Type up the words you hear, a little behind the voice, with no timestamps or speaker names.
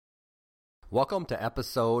Welcome to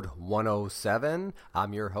episode 107.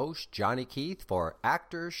 I'm your host, Johnny Keith, for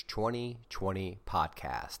Actors 2020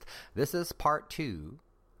 podcast. This is part 2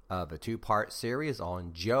 of a 2-part series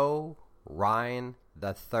on Joe Ryan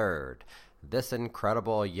III, this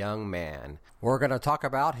incredible young man. We're going to talk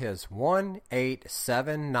about his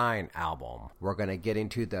 1879 album. We're going to get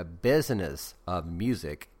into the business of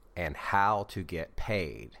music and how to get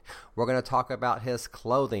paid. We're going to talk about his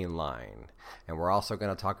clothing line, and we're also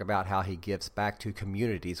going to talk about how he gives back to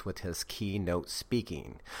communities with his keynote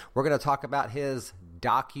speaking. We're going to talk about his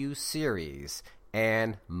docu-series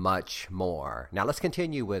and much more. Now let's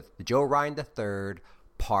continue with Joe Ryan III,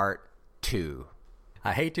 Part 2.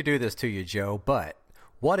 I hate to do this to you, Joe, but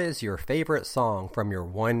what is your favorite song from your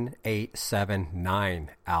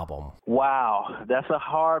 1879 album? Wow, that's a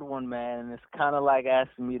hard one, man. It's kind of like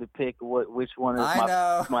asking me to pick which one is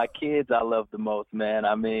my kids I love the most, man.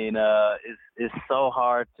 I mean, it's so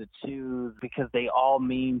hard to choose because they all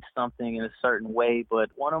mean something in a certain way.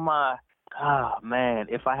 But one of my,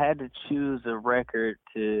 if I had to choose a record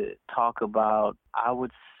to talk about, I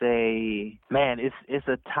would say, man, it's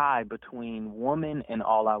a tie between Woman and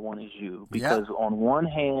All I Want Is You. Because on one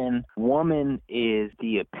hand, Woman is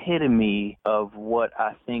the epitome of what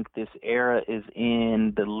I think this era is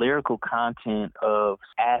in, the lyrical content of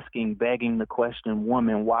begging the question,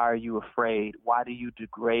 woman, why are you afraid? Why do you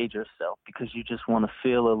degrade yourself? Because you just want to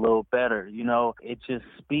feel a little better. You know, it just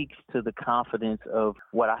speaks to the confidence of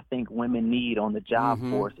what I think women need on the job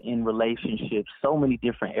force, in relationships, so many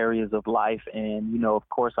different areas of life. And, you know, of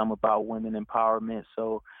course, I'm about women empowerment,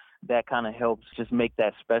 so that kind of helps just make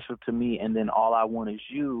that special to me. And then All I Want Is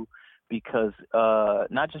You, because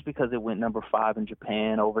not just because it went number 5 in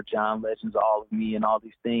Japan over John Legend's All of Me and all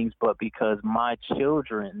these things, but because my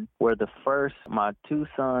children were the first, my 2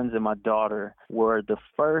 sons and my daughter were the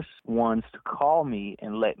first ones to call me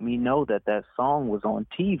and let me know that that song was on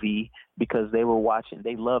TV, because they were watching,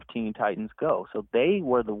 they love Teen Titans Go. So they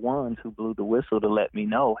were the ones who blew the whistle to let me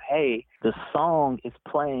know, hey, the song is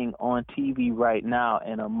playing on TV right now.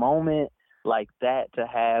 And a moment like that to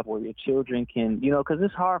have where your children can, you know, because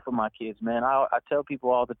it's hard for my kids, man. I tell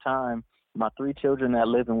people all the time, my 3 children that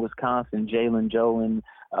live in Wisconsin, Jalen, Joe, and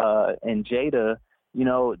Jada, you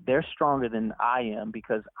know, they're stronger than I am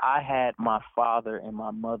because I had my father and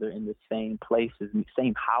my mother in the same places,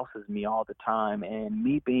 same house as me all the time. And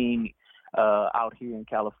me being out here in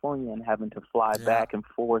California and having to fly back and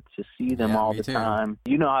forth to see them all the time.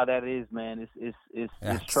 You know how that is, man. It's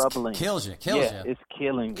troubling. Kills you. It's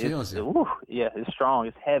killing. It's strong.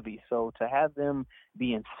 It's heavy. So to have them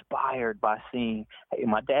be inspired by seeing, hey,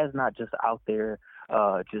 my dad's not just out there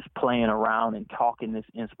just playing around and talking this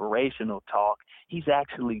inspirational talk. He's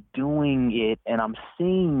actually doing it, and I'm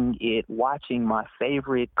seeing it watching my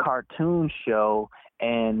favorite cartoon show.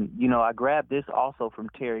 And, you know, I grabbed this also from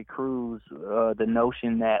Terry Crews, the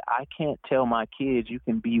notion that I can't tell my kids you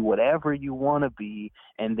can be whatever you want to be,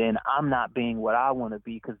 and then I'm not being what I want to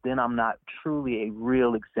be, because then I'm not truly a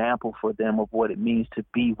real example for them of what it means to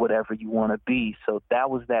be whatever you want to be. So that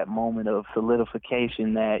was that moment of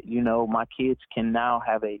solidification that, you know, my kids can now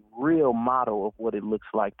have a real model of what it looks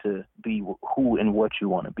like to be who and what you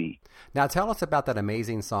want to be. Now tell us about that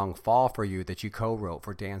amazing song, Fall For You, that you co-wrote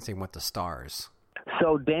for Dancing with the Stars.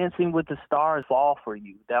 So Dancing with the Stars, Fall For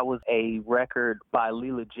You, that was a record by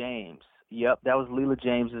Leela James. Yep, that was Leela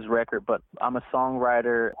James's record, but I'm a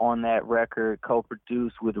songwriter on that record,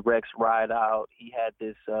 co-produced with Rex Rideout. He had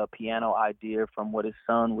this piano idea from what his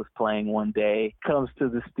son was playing one day. Comes to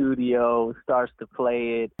the studio, starts to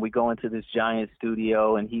play it. We go into this giant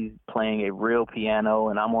studio, and he's playing a real piano,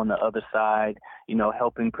 and I'm on the other side, you know,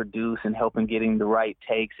 helping produce and helping getting the right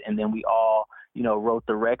takes, and then we all, you know, wrote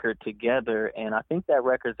the record together. And I think that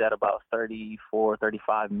record's at about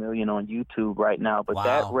 35 million on YouTube right now. But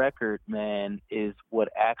that record, man, is what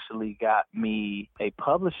actually got me a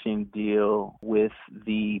publishing deal with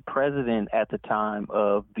the president at the time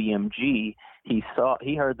of BMG. He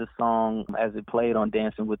heard the song as it played on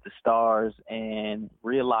Dancing with the Stars and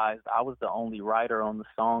realized I was the only writer on the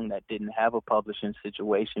song that didn't have a publishing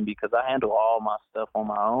situation, because I handle all my stuff on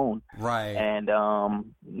my own. Right. And I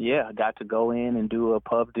got to go in and do a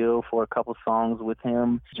pub deal for a couple songs with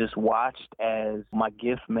him. Just watched as my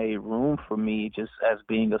gift made room for me, just as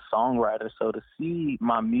being a songwriter. So to see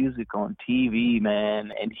my music on TV,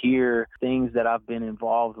 man, and hear things that I've been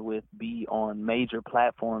involved with be on major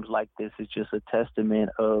platforms like this is just a testament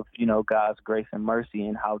of, you know, God's grace and mercy,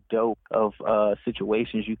 and how dope of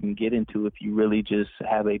situations you can get into if you really just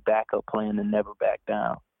have a backup plan and never back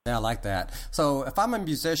down. Yeah, I like that. So if I'm a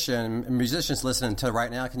musician, musicians listening to right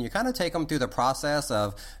now, can you kind of take them through the process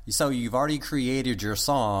of, so you've already created your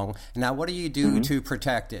song. Now, what do you do to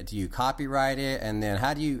protect it? Do you copyright it? And then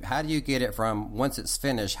how do you get it from once it's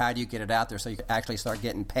finished, how do you get it out there so you can actually start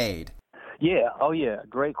getting paid? Yeah. Oh, yeah.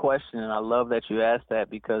 Great question. And I love that you asked that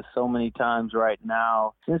because so many times right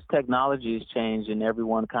now, since technology has changed and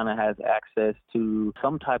everyone kind of has access to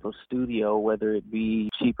some type of studio, whether it be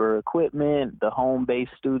cheaper equipment, the home-based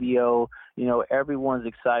studio, you know, everyone's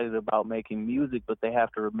excited about making music, but they have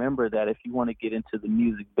to remember that if you want to get into the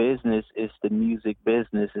music business, it's the music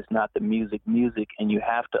business. It's not the music. And you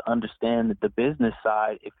have to understand the business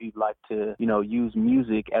side if you'd like to, you know, use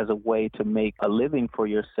music as a way to make a living for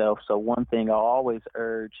yourself. So one thing I always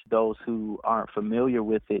urge those who aren't familiar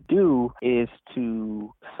with it do is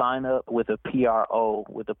to sign up with a PRO,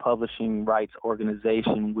 with a publishing rights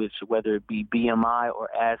organization, which whether it be BMI or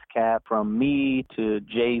ASCAP, from me to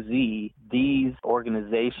Jay-Z, these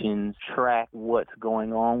organizations track what's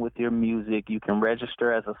going on with your music. You can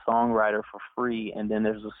register as a songwriter for free, and then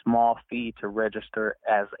there's a small fee to register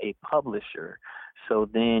as a publisher. So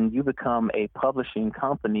then you become a publishing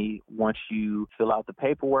company once you fill out the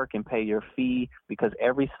paperwork and pay your fee, because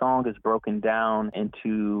every song is broken down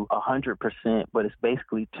into 100%, but it's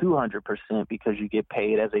basically 200% because you get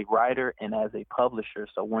paid as a writer and as a publisher.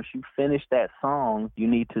 So once you finish that song, you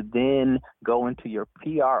need to then go into your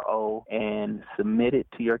PRO and submit it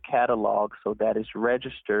to your catalog so that it's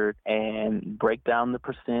registered and break down the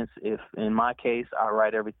percents. If in my case, I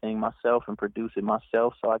write everything myself and produce it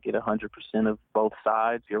myself, so I get 100% of both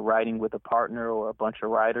sides. You're writing with a partner or a bunch of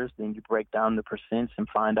writers, then you break down the percents and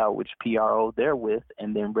find out which PRO they're with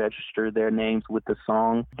and then register their names with the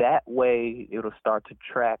song. That way it'll start to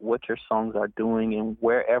track what your songs are doing, and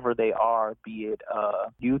wherever they are, be it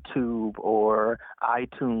YouTube or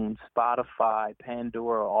iTunes, Spotify,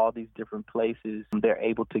 Pandora, all these different places, they're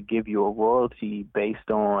able to give you a royalty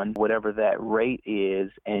based on whatever that rate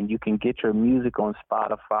is, and you can get your music on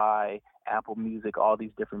Spotify, Apple Music, all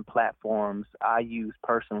these different platforms. I use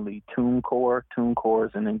personally TuneCore. TuneCore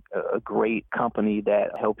is a great company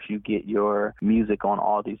that helps you get your music on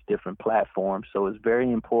all these different platforms. So it's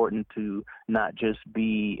very important to not just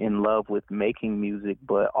be in love with making music,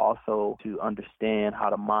 but also to understand how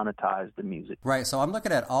to monetize the music. Right. So I'm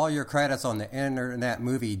looking at all your credits on the Internet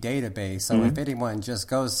Movie Database. So if anyone just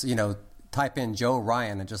goes, type in Joe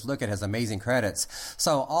Ryan and just look at his amazing credits.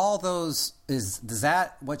 So all those does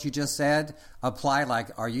that what you just said apply?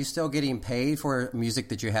 Like, are you still getting paid for music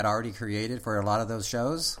that you had already created for a lot of those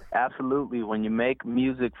shows? Absolutely. When you make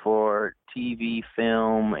music for TV,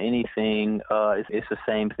 film, anything, it's the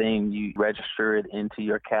same thing. You register it into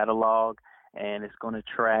your catalog, and it's going to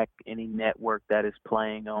track any network that is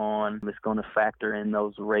playing on. It's going to factor in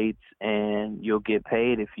those rates, and you'll get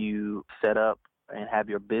paid if you set up and have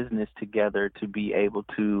your business together to be able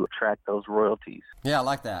to track those royalties. Yeah, I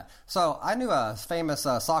like that. So I knew a famous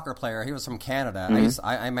soccer player. He was from Canada.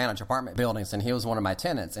 I manage apartment buildings, and he was one of my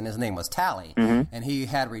tenants, and his name was Tally. And he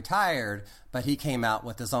had retired, but he came out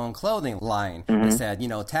with his own clothing line. He said,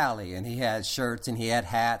 Tally, and he had shirts and he had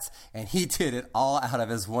hats, and he did it all out of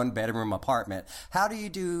his one-bedroom apartment. How do you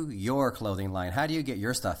do your clothing line? How do you get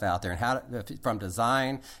your stuff out there? And how, from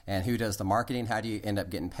design, and who does the marketing? How do you end up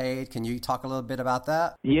getting paid? Can you talk a little bit about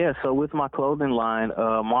that? Yeah, so with my clothing line,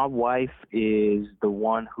 my wife is the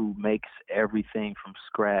one who makes everything from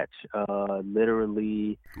scratch.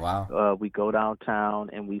 Literally, wow. We go downtown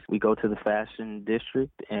and we go to the fashion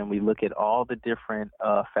district and we look at all the different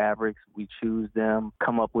fabrics. We choose them,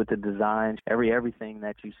 come up with the designs. Everything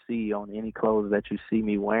that you see on any clothes that you see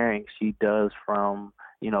me wearing, she does from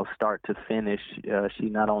start to finish. She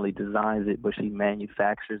not only designs it, but she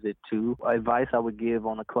manufactures it too. Advice I would give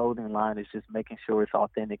on a clothing line is just making sure it's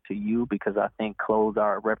authentic to you, because I think clothes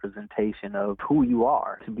are a representation of who you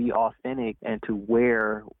are. To be authentic and to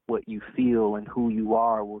wear what you feel and who you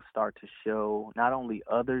are will start to show not only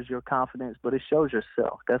others your confidence, but it shows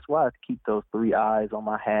yourself. That's why I keep those 3 eyes on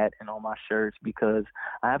my hat and on my shirts, because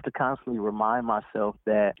I have to constantly remind myself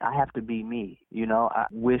that I have to be me. I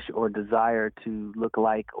wish or desire to look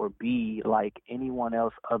like or be like anyone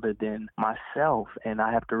else other than myself. And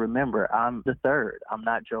I have to remember, I'm the third. I'm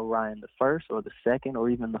not Joe Ryan the first or the second or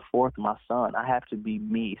even the fourth, my son. I have to be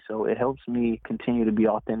me. So it helps me continue to be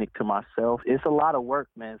authentic to myself. It's a lot of work,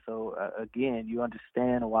 man. So again, you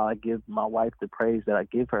understand why I give my wife the praise that I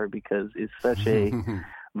give her, because it's such a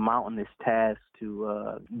mountainous task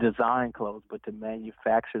to design clothes, but to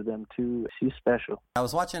manufacture them too. She's special. I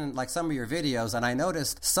was watching like some of your videos, and I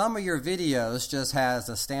noticed some of your videos just has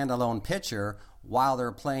a standalone picture while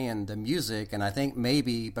they're playing the music, and I think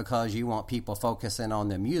maybe because you want people focusing on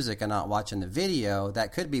the music and not watching the video,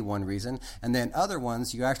 that could be one reason. And then other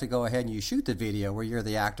ones, you actually go ahead and you shoot the video where you're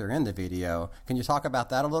the actor in the video. Can you talk about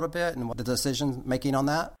that a little bit and what the decision making on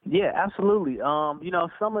that? Yeah, absolutely.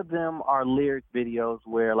 Some of them are lyric videos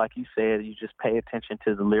where, like you said, you just pay attention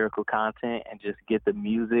to the lyrical content and just get the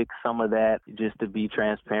music. Some of that, just to be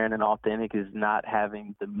transparent and authentic, is not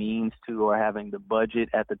having the means to or having the budget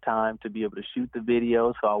at the time to be able to shoot the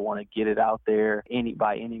video, so I want to get it out there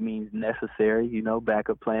by any means necessary.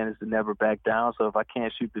 Backup plan is to never back down. So if I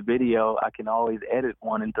can't shoot the video, I can always edit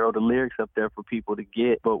one and throw the lyrics up there for people to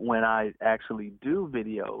get. But when I actually do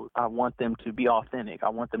videos, I want them to be authentic. I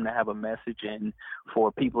want them to have a message and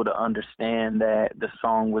for people to understand that the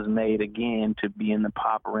song was made, again, to be in the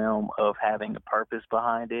pop realm of having a purpose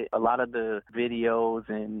behind it. A lot of the videos,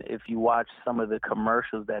 and if you watch some of the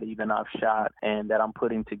commercials that even I've shot and that I'm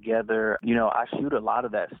putting together, I shoot a lot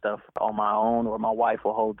of that stuff on my own, or my wife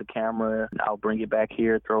will hold the camera and I'll bring it back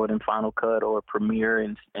here, throw it in Final Cut or Premiere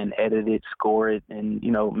and edit it, score it, and,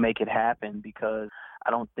 make it happen, because I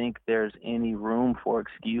don't think there's any room for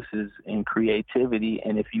excuses in creativity.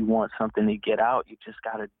 And if you want something to get out, you just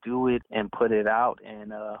got to do it and put it out.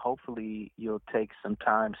 And hopefully you'll take some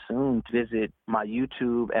time soon to visit my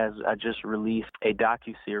YouTube, as I just released a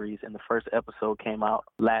docuseries, and the first episode came out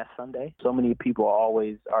last Sunday. So many people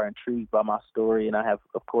always are intrigued by my story, and I have,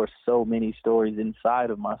 of course, so many stories inside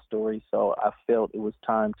of my story. So I felt it was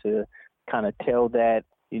time to kind of tell that.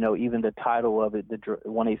 Even the title of it, the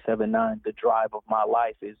 1879, The Drive of My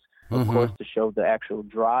Life, is, of course, to show the actual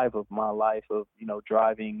drive of my life of,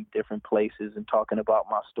 driving different places and talking about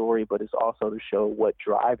my story, but it's also to show what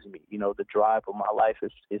drives me. The drive of my life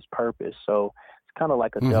is purpose. So it's kind of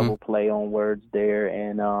like a double play on words there.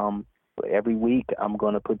 And every week I'm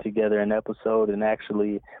going to put together an episode, and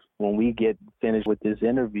actually when we get finished with this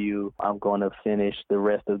interview, I'm going to finish the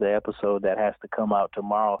rest of the episode that has to come out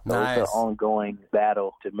tomorrow. So Nice. It's an ongoing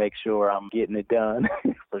battle to make sure I'm getting it done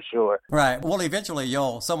for sure. Right. Well, eventually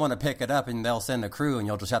someone will pick it up and they'll send a crew, and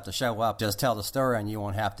you'll just have to show up, just tell the story, and you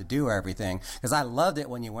won't have to do everything. Because I loved it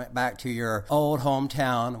when you went back to your old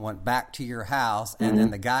hometown, went back to your house, and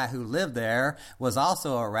then the guy who lived there was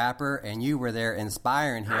also a rapper, and you were there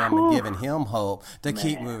inspiring him and giving him hope to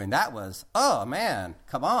keep moving. That was, oh man,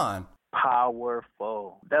 come on.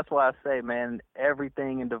 Powerful. That's why I say, man,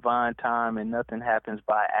 everything in divine time and nothing happens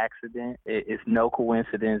by accident. It's no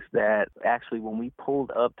coincidence that actually when we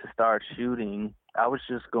pulled up to start shooting, I was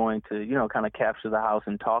just going to, kind of capture the house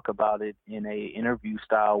and talk about it in a interview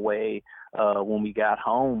style way when we got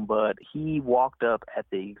home. But he walked up at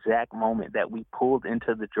the exact moment that we pulled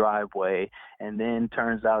into the driveway, and then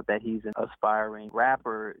turns out that he's an aspiring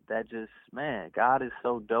rapper. That just, man, God is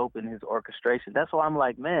so dope in his orchestration. That's why I'm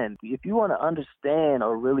like, man, if you want to understand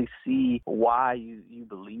or really see why you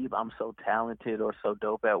believe I'm so talented or so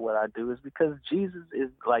dope at what I do, is because Jesus is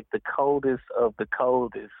like the coldest of the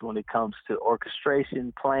coldest when it comes to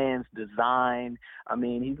orchestration, plans, design. I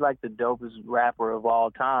mean, he's like the dopest rapper of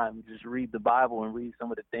all time. Just read the Bible and read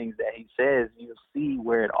some of the things that he says, you'll see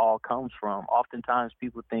where it all comes from. Oftentimes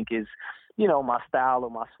people think it's, my style or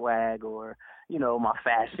my swag or, my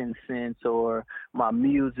fashion sense or my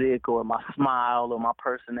music or my smile or my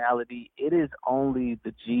personality. It is only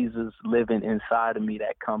the Jesus living inside of me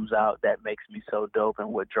that comes out that makes me so dope and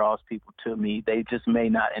what draws people to me. They just may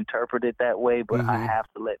not interpret it that way, but I have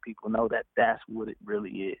to let people know that that's what it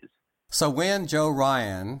really is. So when Joe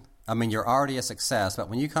Ryan, I mean, you're already a success, but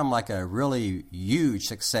when you come like a really huge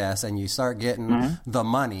success and you start getting the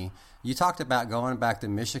money, you talked about going back to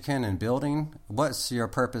Michigan and building. What's your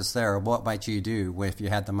purpose there? What might you do if you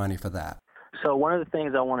had the money for that? So one of the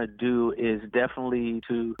things I want to do is definitely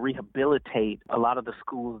to rehabilitate a lot of the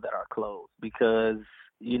schools that are closed, because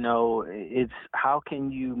it's how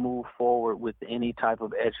can you move forward with any type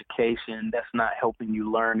of education that's not helping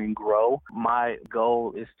you learn and grow? My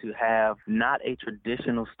goal is to have not a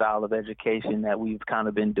traditional style of education that we've kind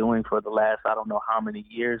of been doing for the last, I don't know how many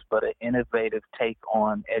years, but an innovative take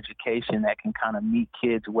on education that can kind of meet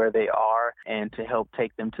kids where they are and to help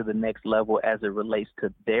take them to the next level as it relates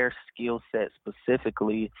to their skill set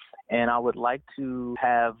specifically, And I would like to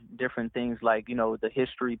have different things like, the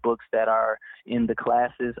history books that are in the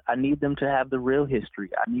classes. I need them to have the real history.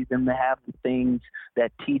 I need them to have the things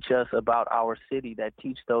that teach us about our city, that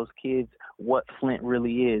teach those kids what Flint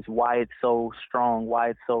really is, why it's so strong, why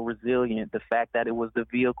it's so resilient, the fact that it was the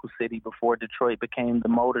vehicle city before Detroit became the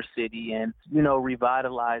motor city, and,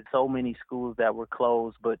 revitalized so many schools that were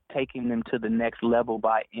closed, but taking them to the next level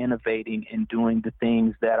by innovating and doing the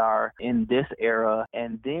things that are in this era.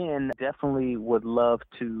 And then definitely would love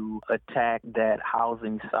to attack that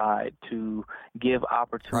housing side, to give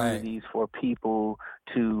opportunities for people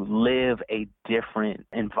to live a different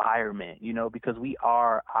environment, because we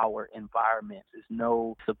are our environment. It's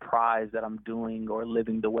no surprise that I'm doing or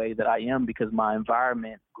living the way that I am because my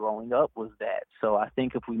environment growing up was that. So I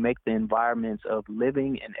think if we make the environments of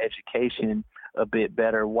living and education a bit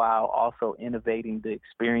better while also innovating the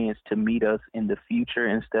experience to meet us in the future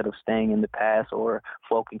instead of staying in the past or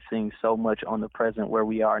focusing so much on the present where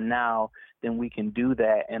we are now, then we can do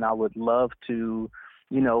that. And I would love to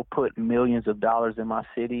put millions of dollars in my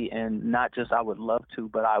city, and not just I would love to,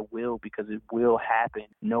 but I will, because it will happen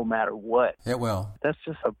no matter what. It will. That's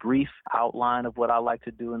just a brief outline of what I like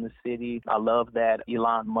to do in the city. I love that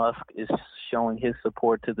Elon Musk is showing his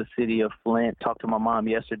support to the city of Flint. Talked to my mom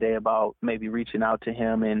yesterday about maybe reaching out to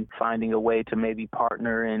him and finding a way to maybe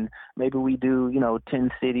partner, and maybe we do,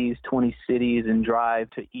 10 cities, 20 cities, and drive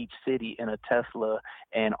to each city in a Tesla,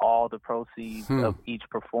 and all the proceeds of each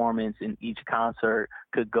performance and each concert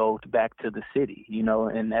could go back to the city,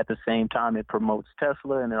 and at the same time it promotes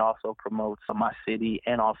Tesla, and it also promotes my city,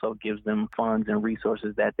 and also gives them funds and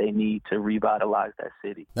resources that they need to revitalize that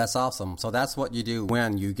city. That's awesome. So that's what you do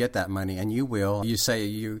when you get that money, and you say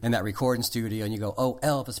you in that recording studio and you go, oh,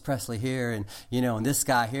 Elvis Presley here, and and this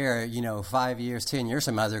guy here, 5 years, 10 years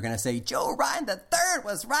from now, they're going to say Joe Ryan III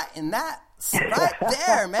was right in that. Right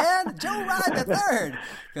there, man. Joe Ryan III.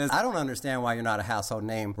 Because I don't understand why you're not a household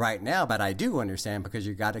name right now, but I do understand, because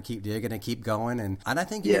you got to keep digging and keep going. And I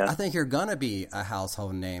think you're going to be a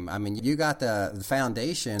household name. I mean, you got the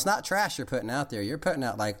foundation. It's not trash you're putting out there. You're putting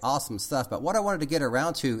out like awesome stuff. But what I wanted to get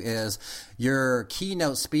around to is your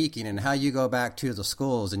keynote speaking and how you go back to the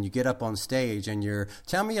schools and you get up on stage and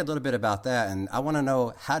tell me a little bit about that. And I want to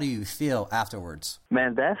know, how do you feel afterwards?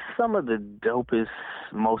 Man, that's some of the dopest,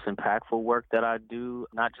 most impactful work that I do,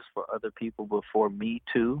 not just for other people, but for me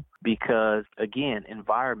too. Because again,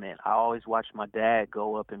 environment, I always watched my dad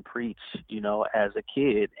go up and preach, as a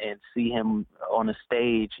kid, and see him on a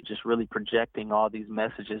stage just really projecting all these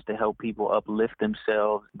messages to help people uplift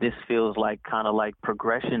themselves. This feels like kind of like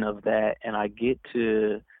progression of that. And I get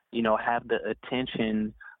to, have the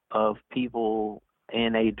attention of people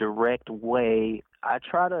in a direct way. I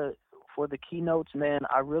try to, for the keynotes, man,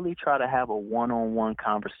 I really try to have a one-on-one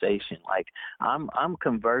conversation. Like I'm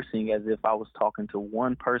conversing as if I was talking to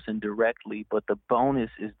one person directly, but the bonus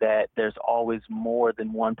is that there's always more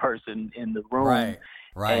than one person in the room.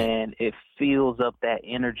 Right. And it fills up that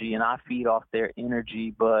energy, and I feed off their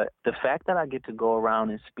energy. But the fact that I get to go around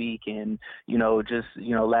and speak, and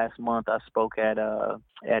last month I spoke at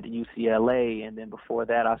UCLA, and then before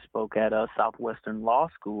that I spoke at Southwestern Law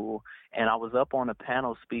School, and I was up on a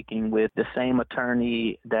panel speaking with the same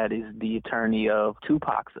attorney that is the attorney of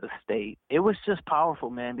Tupac's estate. It was just powerful,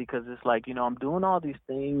 man, because it's like, I'm doing all these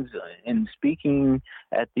things and speaking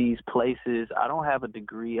at these places. I don't have a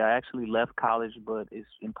degree. I actually left college, but it's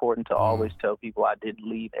important to always tell people I didn't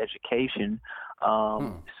leave education.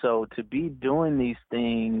 So to be doing these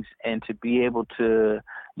things and to be able to,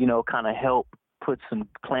 kind of help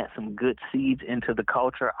plant some good seeds into the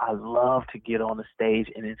culture. I love to get on the stage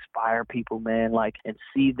and inspire people, man, and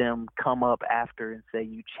see them come up after and say,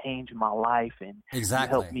 you changed my life, and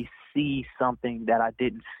exactly. You helped me see something that I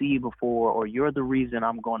didn't see before, or you're the reason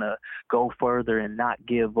I'm going to go further and not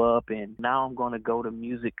give up, and now I'm going to go to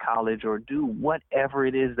music college or do whatever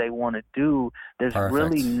it is they want to do. There's Perfect.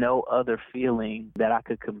 Really no other feeling that I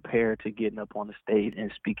could compare to getting up on the stage and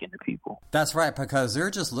speaking to people. That's right, because they're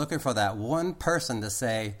just looking for that one person to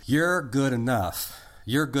say, you're good enough.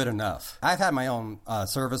 You're good enough. I've had my own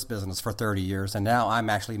service business for 30 years, and now I'm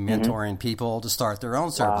actually mentoring people to start their own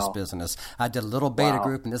service business. I did a little beta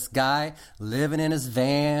group, and this guy living in his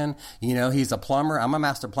van, he's a plumber. I'm a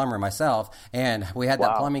master plumber myself, and we had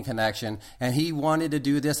that plumbing connection, and he wanted to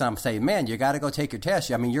do this, and I'm saying, man, you got to go take your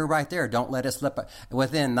test. I mean, you're right there. Don't let it slip.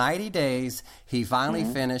 Within 90 days, he finally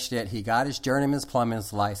finished it. He got his journeyman's plumbing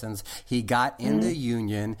license. He got in the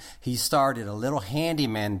union. He started a little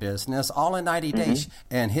handyman business, all in 90 days.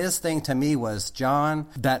 And his thing to me was, John,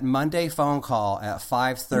 that Monday phone call at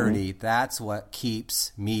 5:30, that's what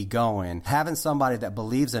keeps me going. Having somebody that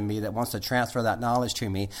believes in me, that wants to transfer that knowledge to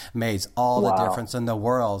me, makes all the difference in the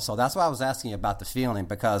world. So that's why I was asking you about the feeling,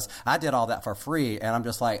 because I did all that for free, and I'm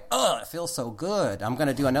just like, it feels so good. I'm going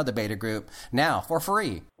to do another beta group now for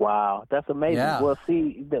free. Wow, that's amazing. Yeah. Well,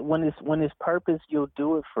 see, that when it's purpose, you'll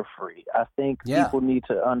do it for free. I think people need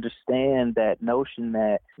to understand that notion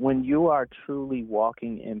that when you are truly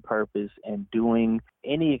walking in purpose and doing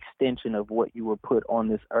any extension of what you were put on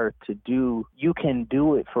this earth to do, you can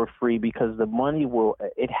do it for free, because the money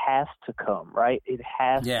it has to come, right? It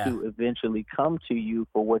has to eventually come to you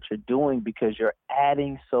for what you're doing, because you're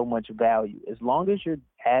adding so much value. As long as you're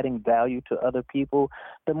adding value to other people,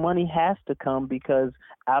 the money has to come, because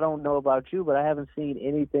I don't know about you, but I haven't seen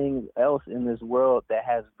anything else in this world that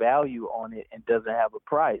has value on it and doesn't have a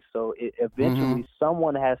price. So eventually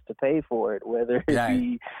someone has to pay for it, whether it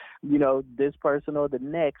be, this person or the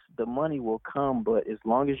next. The money will come, but as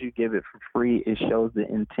long as you give it for free, it shows the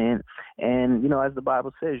intent. And, as the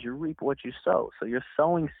Bible says, you reap what you sow. So you're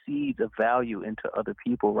sowing seeds of value into other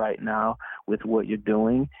people right now with what you're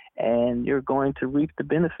doing, and you're going to reap the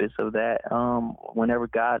benefits of that whenever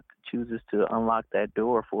God chooses to unlock that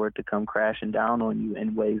door for it to come crashing down on you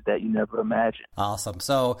in ways that you never imagined. Awesome.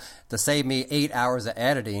 So to save me 8 hours of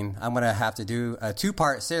editing, I'm going to have to do a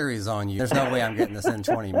 2-part series on you. There's no way I'm getting this in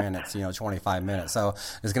 20 minutes, 25 minutes. So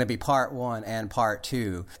there's going to be part 1 and part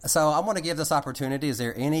 2. So I want to give this opportunity. Is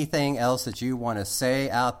there anything else that you want to say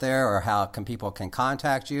out there, or how people can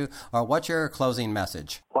contact you, or what's your closing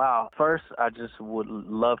message? Wow. First, I just would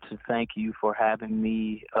love to thank you for having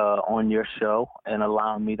me on your show and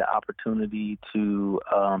allowing me the opportunity to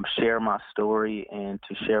share my story and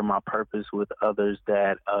to share my purpose with others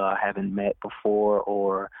that I haven't met before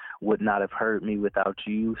or would not have heard me without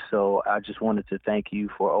you. So I just wanted to thank you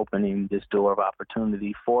for opening this door of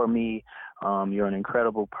opportunity for me. You're an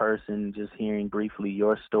incredible person. Just hearing briefly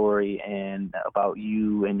your story and about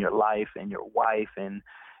you and your life and your wife and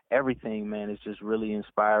everything, man, is just really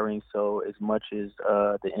inspiring. So as much as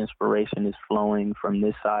the inspiration is flowing from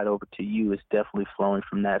this side over to you, it's definitely flowing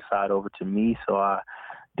from that side over to me. So I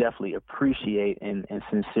definitely appreciate and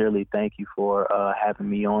sincerely thank you for having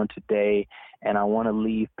me on today. And I want to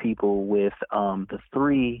leave people with the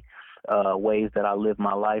 3 ways that I live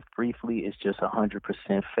my life briefly. Is just 100%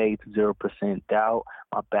 faith, 0% doubt.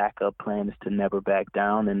 My backup plan is to never back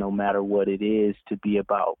down, and no matter what it is, to be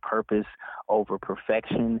about purpose over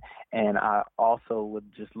perfection. And I also would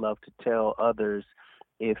just love to tell others,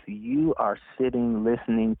 if you are sitting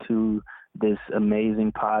listening to this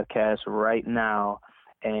amazing podcast right now,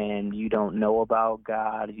 and you don't know about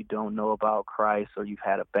God, you don't know about Christ, or you've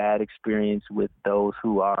had a bad experience with those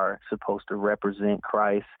who are supposed to represent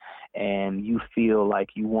Christ, and you feel like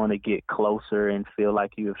you want to get closer and feel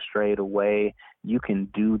like you have strayed away, you can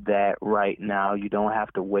do that right now. You don't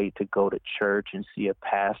have to wait to go to church and see a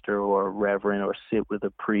pastor or a reverend or sit with a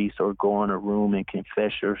priest or go in a room and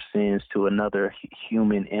confess your sins to another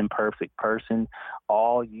human, imperfect person.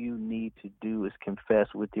 All you need to do is confess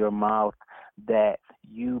with your mouth that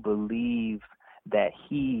you believe that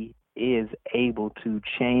he is able to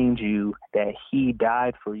change you, that he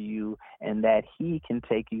died for you, and that he can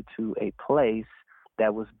take you to a place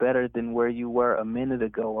that was better than where you were a minute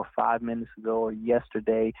ago or 5 minutes ago or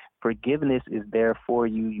yesterday. Forgiveness is there for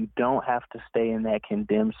you. You don't have to stay in that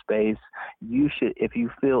condemned space. You should, if you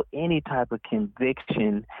feel any type of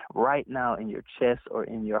conviction right now in your chest or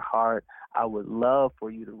in your heart, I would love for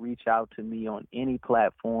you to reach out to me on any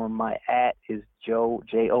platform. My @ is Joe,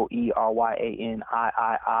 JoeRyanii.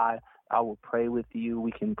 I will pray with you.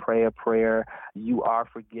 We can pray a prayer. You are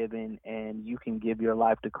forgiven, and you can give your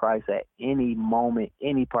life to Christ at any moment,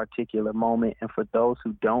 any particular moment. And for those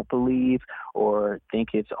who don't believe or think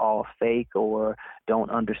it's all fake or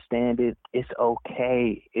don't understand it, it's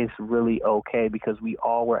okay. It's really okay, because we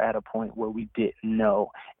all were at a point where we didn't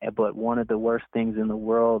know. But one of the worst things in the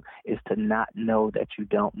world is to not know that you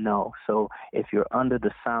don't know. So if you're under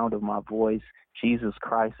the sound of my voice, Jesus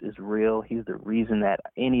Christ is real. He's the reason that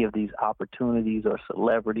any of these opportunities or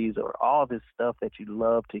celebrities or all this stuff that you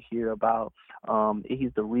love to hear about,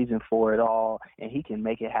 he's the reason for it all, and he can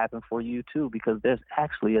make it happen for you too, because there's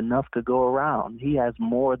actually enough to go around. He has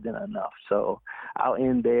more than enough. So I'll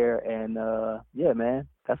end there, and yeah, man,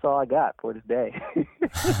 that's all I got for today.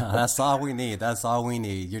 That's all we need. That's all we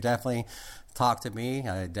need. You're definitely talk to me.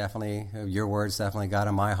 Your words definitely got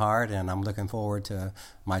in my heart, and I'm looking forward to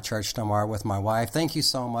my church tomorrow with my wife. Thank you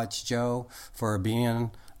so much, Joe, for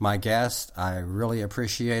being my guest. I really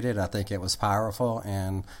appreciate it. I think it was powerful,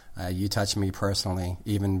 and you touched me personally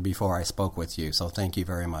even before I spoke with you. So thank you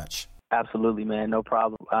very much. Absolutely, man. No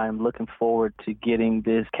problem. I'm looking forward to getting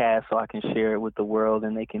this cast so I can share it with the world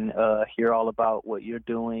and they can hear all about what you're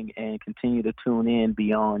doing and continue to tune in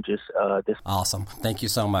beyond just this. Awesome. Thank you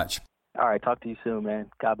so much. All right. Talk to you soon, man.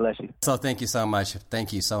 God bless you. So thank you so much.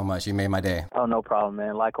 Thank you so much. You made my day. Oh, no problem,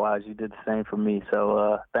 man. Likewise, you did the same for me.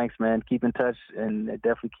 So thanks, man. Keep in touch and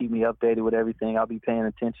definitely keep me updated with everything. I'll be paying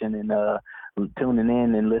attention and tuning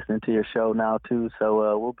in and listening to your show now too.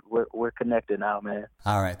 So we're connected now, man.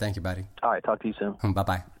 All right. Thank you, buddy. All right. Talk to you soon.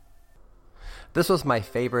 Bye-bye. This was my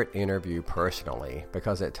favorite interview personally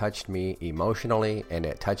because it touched me emotionally and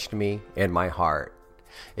it touched me in my heart.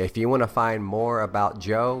 If you want to find more about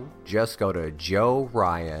Joe, just go to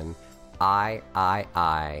joeryan.com.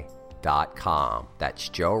 That's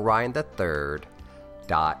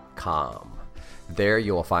joeryan3.com. There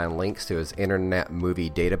you will find links to his Internet Movie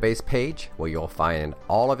Database page where you'll find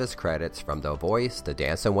all of his credits from The Voice to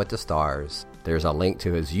Dancing with the Stars. There's a link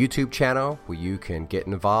to his YouTube channel where you can get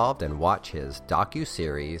involved and watch his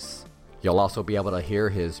docu-series. You'll also be able to hear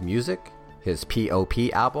his music, his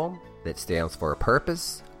POP album that stands for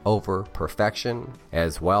Purpose Over Perfection,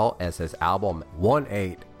 as well as his album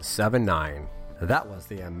 1879. That was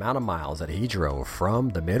the amount of miles that he drove from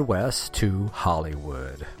the Midwest to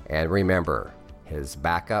Hollywood. And remember, his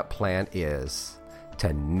backup plan is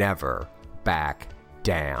to never back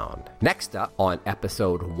down. Next up on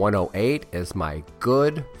episode 108 is my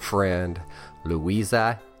good friend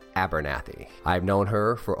Louisa Abernathy. I've known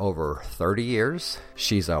her for over 30 years.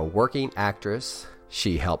 She's a working actress.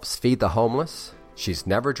 She helps feed the homeless. She's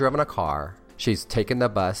never driven a car. She's taken the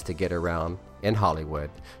bus to get around in Hollywood.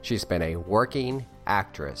 She's been a working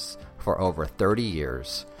actress for over 30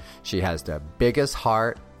 years. She has the biggest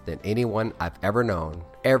heart than anyone I've ever known.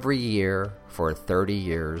 Every year for 30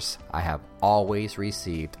 years, I have always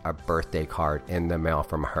received a birthday card in the mail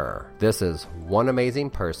from her. This is one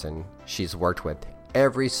amazing person. She's worked with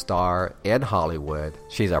every star in Hollywood.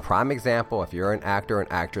 She's a prime example if you're an actor and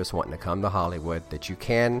actress wanting to come to Hollywood that you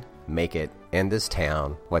can make it in this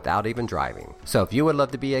town without even driving. So if you would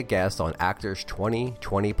love to be a guest on Actors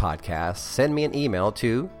 2020 Podcast, send me an email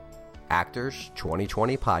to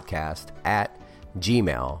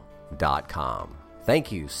actors2020podcast@gmail.com.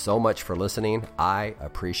 Thank you so much for listening. I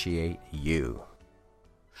appreciate you.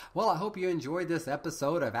 Well, I hope you enjoyed this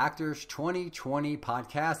episode of Actors 2020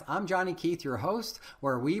 Podcast. I'm Johnny Keith, your host,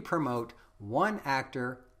 where we promote one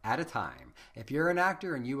actor at a time. If you're an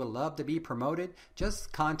actor and you would love to be promoted,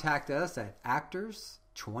 just contact us at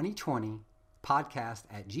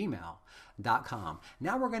actors2020podcast@gmail.com.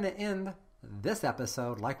 Now we're going to end this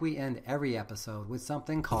episode like we end every episode with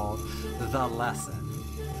something called The Lesson.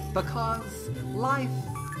 Because life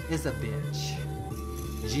is a bitch.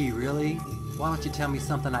 Gee, really? Why don't you tell me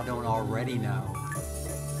something I don't already know?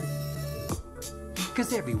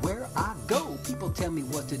 Cause everywhere I go, people tell me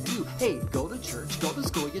what to do. Hey, go to church, go to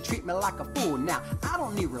school, you treat me like a fool. Now, I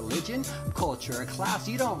don't need religion, culture, or class.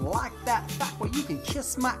 You don't like that fact? Well, you can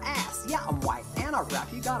kiss my ass. Yeah, I'm white and I rap.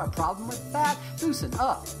 You got a problem with that? Loosen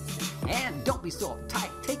up. And don't be so uptight,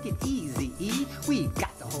 take it easy, E. We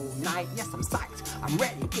got the whole night, yes, I'm psyched. I'm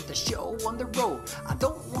ready to get the show on the road. I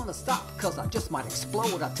don't want to stop, cause I just might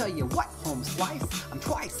explode. I'll tell you what, home slice, I'm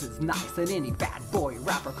twice as nice as any bad boy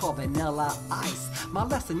rapper called Vanilla Ice. My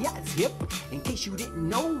lesson, yeah, it's hip. In case you didn't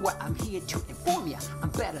know what I'm here to inform ya, I'm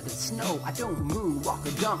better than snow. I don't moonwalk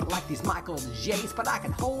or dunk like these Michael J's, but I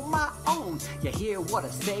can hold my own. You hear what I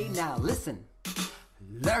say? Now listen,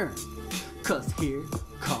 learn, cause here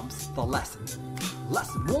comes the lesson.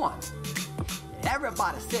 Lesson 1.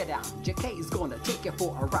 Everybody sit down. JK is gonna take you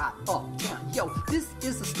for a ride uptown. Yo, this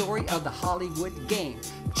is the story of the Hollywood game.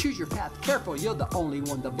 Choose your path careful, you're the only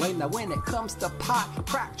one to blame. Now when it comes to pot,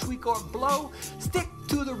 crack, tweak, or blow, stick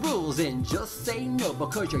to the rules and just say no.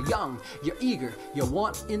 Because you're young, you're eager, you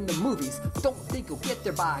want in the movies. Don't think you'll get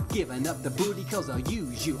there by giving up the booty. Cause they'll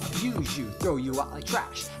use you, abuse you, throw you out like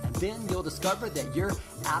trash. And then you'll discover that you're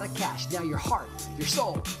out of cash. Now your heart, your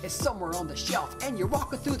soul is somewhere on the shelf. And you're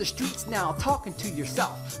walking through the streets now talking to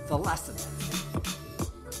yourself. The lesson.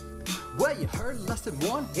 Well, you heard lesson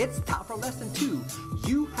 1, it's time for lesson 2.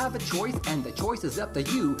 You have a choice and the choice is up to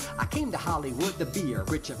you. I came to Hollywood to be a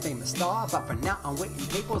rich and famous star, but for now I'm waiting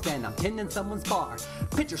tables and I'm tending someone's bar.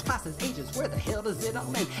 Pictures, classes, ages, where the hell does it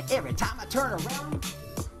all end? Every time I turn around,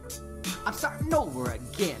 I'm starting over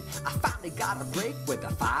again. I finally got a break with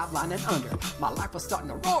a 5 line and under. My life was starting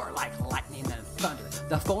to roar like lightning and thunder.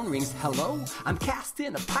 The phone rings, hello? I'm cast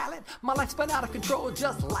in a pilot. My life spun out of control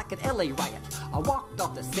just like an LA riot. I walked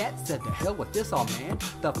off the set, said to hell with this, oh man.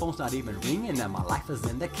 The phone's not even ringing and my life is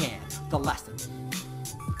in the can. The lesson.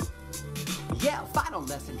 Yeah, final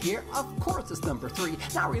lesson here, of course it's number 3.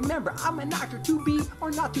 Now remember, I'm an actor to be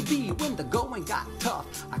or not to be. When the going got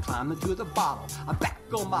tough, I climbed into the bottle. I'm back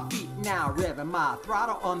on my feet now, revving my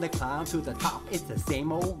throttle on the climb to the top. It's the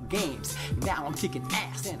same old games. Now I'm kicking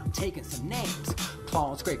ass and I'm taking some names.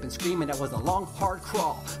 Clawing, scraping, screaming, that was a long, hard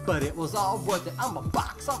crawl. But it was all worth it, I'm a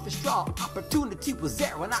box off the straw. Opportunity was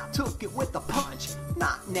there when I took it with a punch.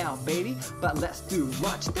 Not now, baby, but let's do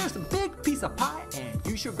lunch. There's a big piece of pie and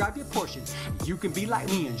you should grab your portion. You can be like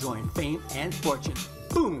me, enjoying fame and fortune.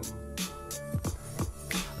 Boom!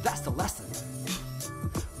 That's the lesson.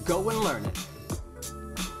 Go and learn it.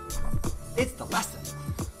 It's the lesson.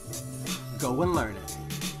 Go and learn it.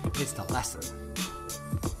 It's the lesson.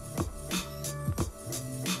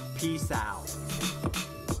 Peace out.